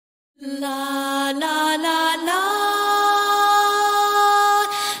La la la la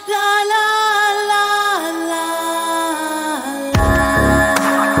la la la la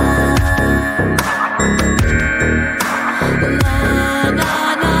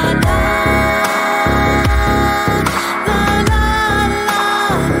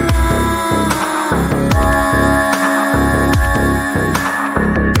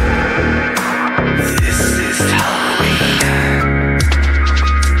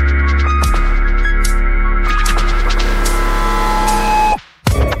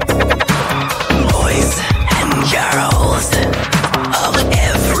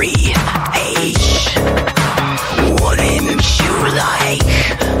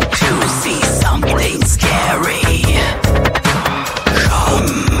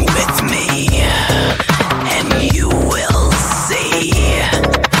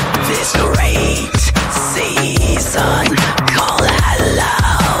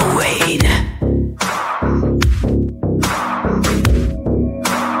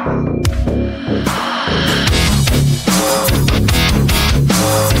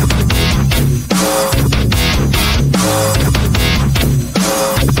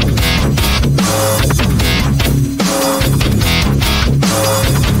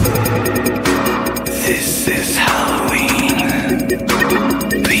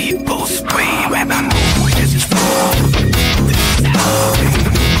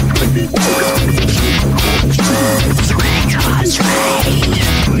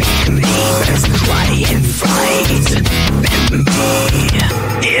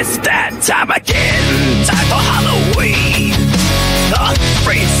It's that time again, time for Halloween. The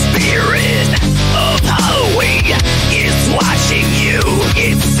free spirit of Halloween is watching you,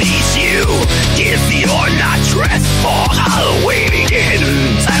 it sees you. If you're not dressed for Halloween again,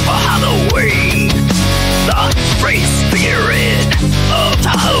 time for Halloween. The free spirit of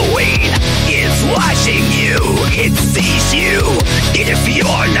Halloween is watching you, it sees you. If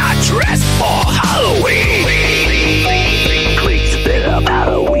you're not dressed for Halloween, bit of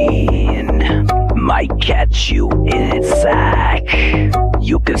Halloween might catch you in its sack.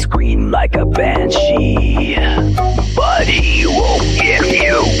 You can scream like a banshee, but he won't give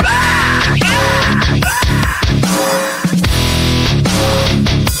you back.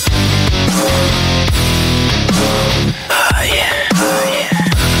 Oh yeah, oh yeah.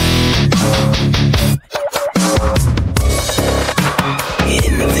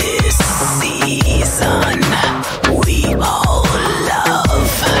 In this season, we all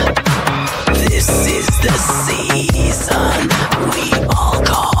this is the season we all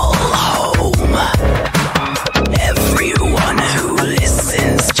call home. Everyone who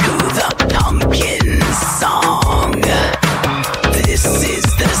listens to the pumpkin song. This is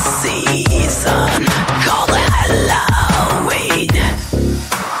the season called Halloween.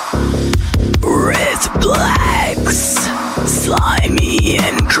 Reds, blacks, slimy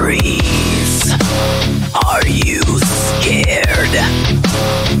and greens. Are you scared?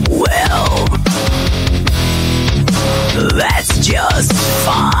 Well, that's just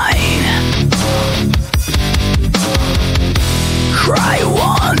fine. Cry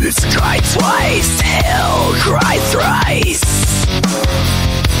once, cry twice, hell, cry thrice.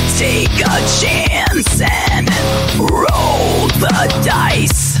 Take a chance and roll the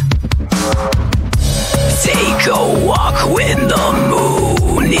dice. Take a walk when the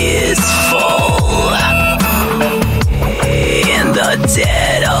moon is full. In the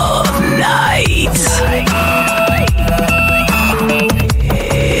dead of night,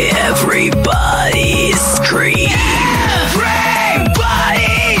 everybody scream.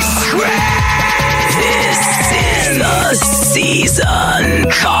 Everybody scream. This is the season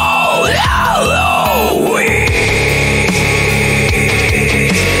called Halloween.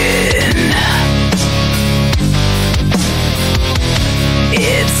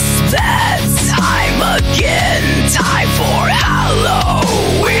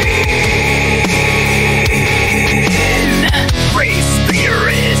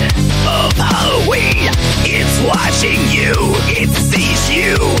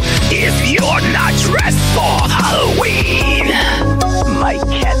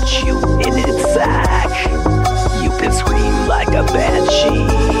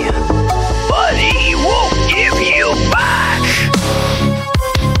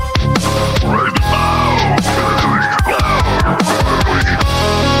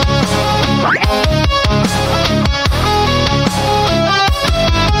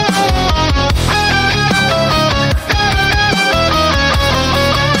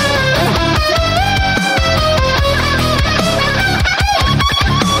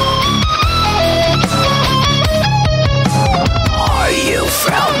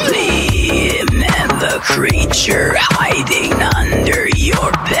 picture hiding under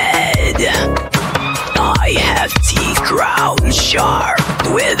your bed. I have teeth ground sharp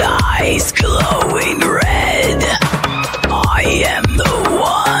with eyes glowing red. I am the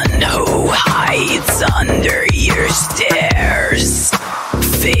one who hides under your stairs.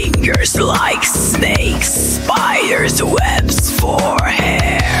 Fingers like snakes, spiders, webs for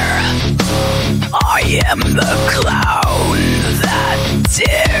hair. I am the clown that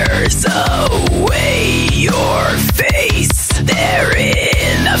tears away your face. There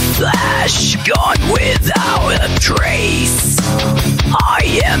in a flash, gone without a trace.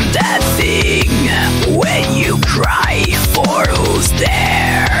 I am that thing when you cry for who's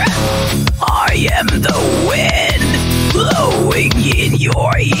there. I am the wind blowing in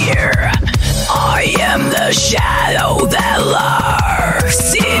your ear. I am the shadow that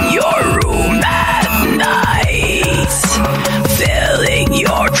lurks in your room at night, filling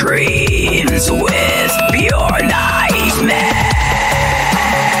your dreams with pure nightmares.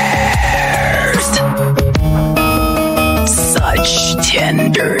 Such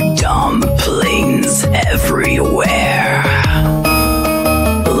tender dumplings everywhere.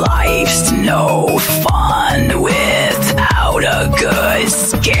 Life's no fun without a good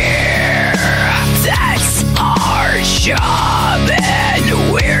scare. That's our job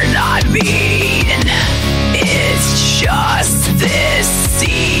and we're not mean. It's just this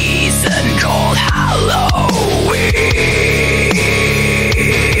season called Halloween.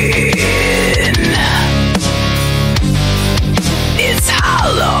 It's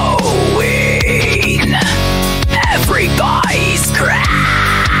Halloween. Everybody's crime.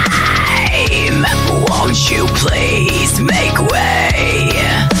 Won't you please make way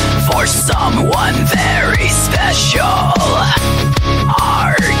for someone very special?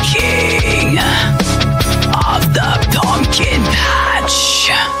 Our king of the pumpkin patch.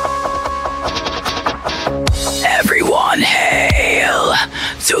 Everyone hail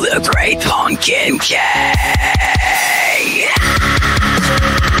to the great pumpkin king.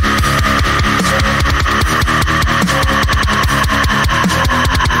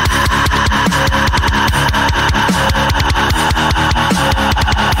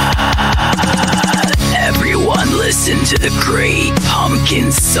 Everyone listen to the great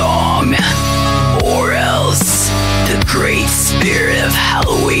pumpkin song, or else the great spirit of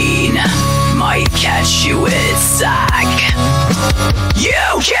Halloween might catch you with its sack.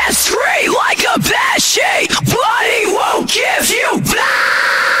 You can scream!